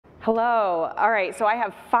Hello. All right, so I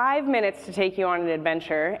have 5 minutes to take you on an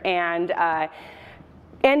adventure, and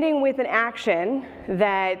ending with an action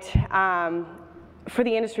that for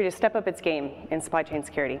the industry to step up its game in supply chain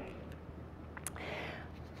security.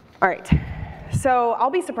 All right, so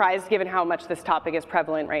I'll be surprised given how much this topic is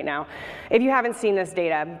prevalent right now if you haven't seen this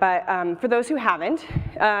data, but for those who haven't,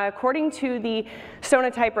 according to the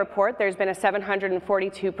Sonatype report, there's been a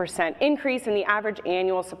 742% increase in the average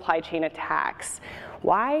annual supply chain attacks.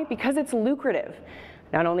 Why? Because it's lucrative.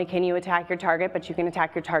 Not only can you attack your target, but you can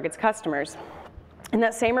attack your target's customers. In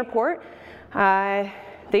that same report,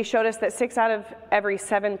 they showed us that 6 out of every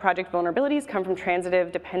 7 project vulnerabilities come from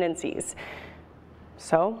transitive dependencies.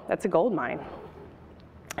 So that's a gold mine.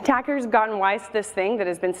 Attackers have gotten wise to this thing that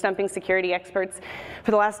has been stumping security experts for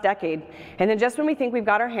the last decade. And then just when we think we've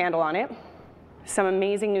got our handle on it, some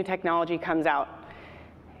amazing new technology comes out.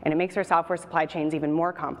 And it makes our software supply chains even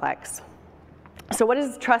more complex. So what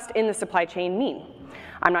does trust in the supply chain mean?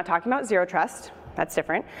 I'm not talking about zero trust. That's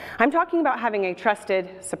different. I'm talking about having a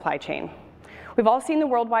trusted supply chain. We've all seen the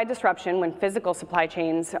worldwide disruption when physical supply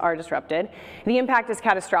chains are disrupted. The impact is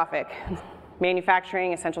catastrophic.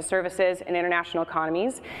 Manufacturing, essential services, and international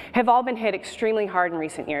economies have all been hit extremely hard in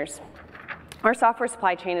recent years. Our software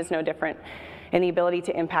supply chain is no different in the ability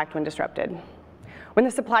to impact when disrupted. When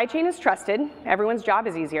the supply chain is trusted, everyone's job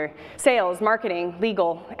is easier. Sales, marketing,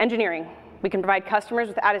 legal, engineering. We can provide customers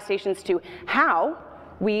with attestations to how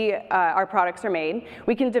our products are made.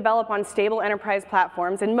 We can develop on stable enterprise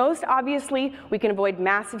platforms, and most obviously, we can avoid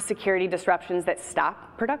massive security disruptions that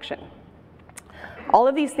stop production. All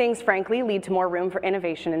of these things, frankly, lead to more room for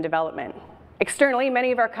innovation and development. Externally,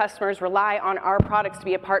 many of our customers rely on our products to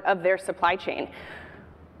be a part of their supply chain,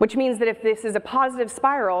 which means that if this is a positive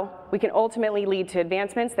spiral, we can ultimately lead to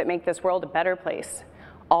advancements that make this world a better place,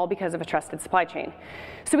 all because of a trusted supply chain.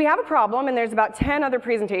 So we have a problem, and there's about 10 other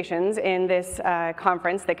presentations in this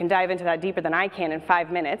conference that can dive into that deeper than I can in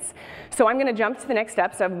 5 minutes. So I'm gonna jump to the next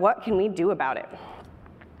steps of what can we do about it.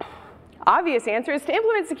 Obvious answer is to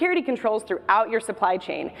implement security controls throughout your supply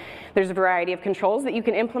chain. There's a variety of controls that you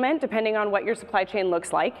can implement depending on what your supply chain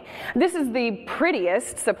looks like. This is the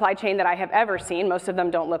prettiest supply chain that I have ever seen. Most of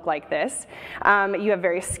them don't look like this. You have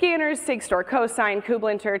various scanners, SigStore, Cosign,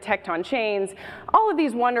 Kublinter, Tecton chains, all of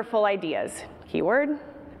these wonderful ideas. Keyword,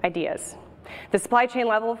 ideas. The supply chain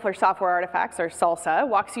level for software artifacts, or SALSA,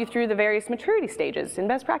 walks you through the various maturity stages and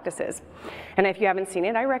best practices. And if you haven't seen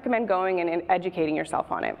it, I recommend going and educating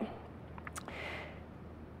yourself on it.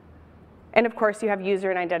 And of course, you have user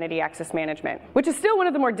and identity access management, which is still one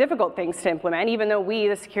of the more difficult things to implement, even though we,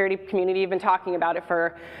 the security community, have been talking about it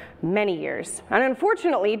for many years. And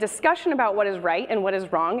unfortunately, discussion about what is right and what is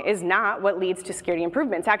wrong is not what leads to security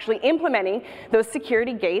improvements. Actually, implementing those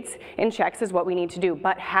security gates and checks is what we need to do.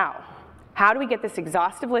 But how? How do we get this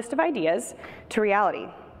exhaustive list of ideas to reality?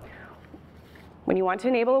 When you want to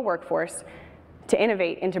enable a workforce to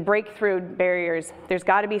innovate and to break through barriers, there's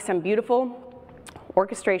got to be some beautiful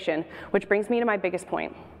orchestration, which brings me to my biggest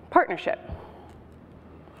point, partnership.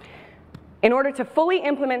 In order to fully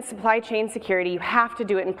implement supply chain security, you have to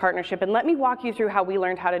do it in partnership, and let me walk you through how we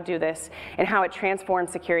learned how to do this and how it transformed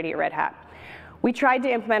security at Red Hat. We tried to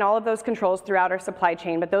implement all of those controls throughout our supply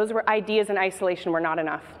chain, but those were ideas in isolation were not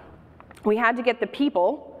enough. We had to get the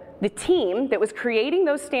people, the team that was creating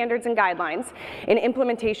those standards and guidelines and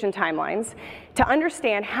implementation timelines to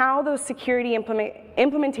understand how those security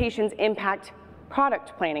implementations impact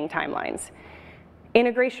product planning timelines,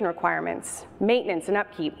 integration requirements, maintenance and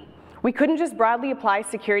upkeep. We couldn't just broadly apply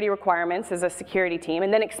security requirements as a security team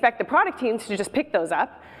and then expect the product teams to just pick those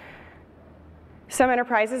up. Some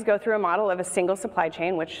enterprises go through a model of a single supply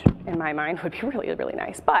chain, which in my mind would be really, really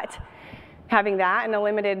nice. But having that and a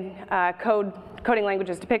limited coding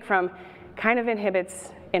languages to pick from kind of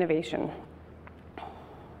inhibits innovation.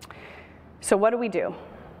 So what do?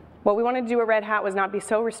 What we wanted to do at Red Hat was not be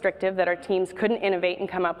so restrictive that our teams couldn't innovate and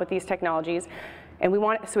come up with these technologies. And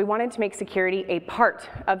so we wanted to make security a part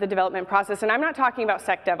of the development process. And I'm not talking about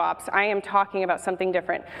SecDevOps. I am talking about something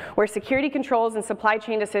different, where security controls and supply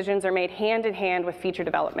chain decisions are made hand in hand with feature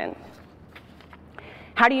development.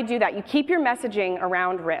 How do you do that? You keep your messaging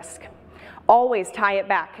around risk. Always tie it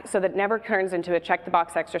back so that it never turns into a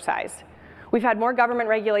check-the-box exercise. We've had more government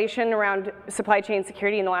regulation around supply chain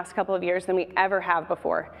security in the last couple of years than we ever have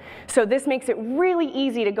before. So this makes it really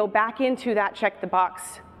easy to go back into that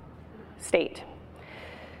check-the-box state.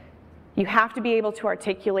 You have to be able to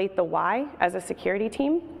articulate the why as a security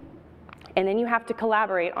team, and then you have to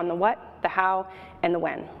collaborate on the what, the how, and the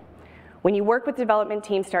when. When you work with development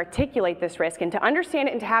teams to articulate this risk and to understand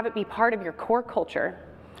it and to have it be part of your core culture,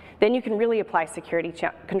 then you can really apply security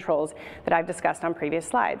controls that I've discussed on previous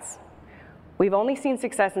slides. We've only seen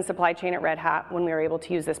success in supply chain at Red Hat when we were able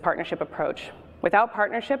to use this partnership approach. Without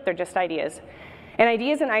partnership, they're just ideas. And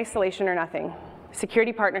ideas in isolation are nothing.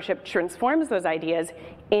 Security partnership transforms those ideas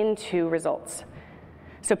into results.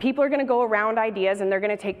 So people are going to go around ideas and they're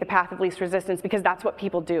going to take the path of least resistance because that's what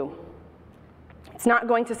people do. It's not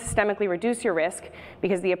going to systemically reduce your risk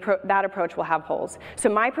because that approach will have holes. So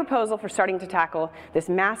my proposal for starting to tackle this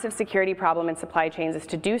massive security problem in supply chains is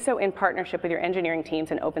to do so in partnership with your engineering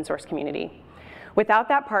teams and open source community. Without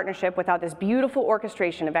that partnership, without this beautiful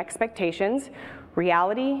orchestration of expectations,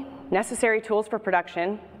 reality, necessary tools for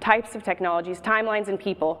production, types of technologies, timelines, and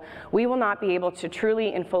people, we will not be able to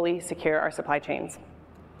truly and fully secure our supply chains.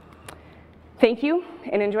 Thank you,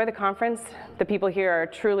 and enjoy the conference. The people here are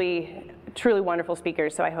truly wonderful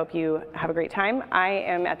speakers, so I hope you have a great time. I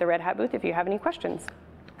am at the Red Hat booth if you have any questions.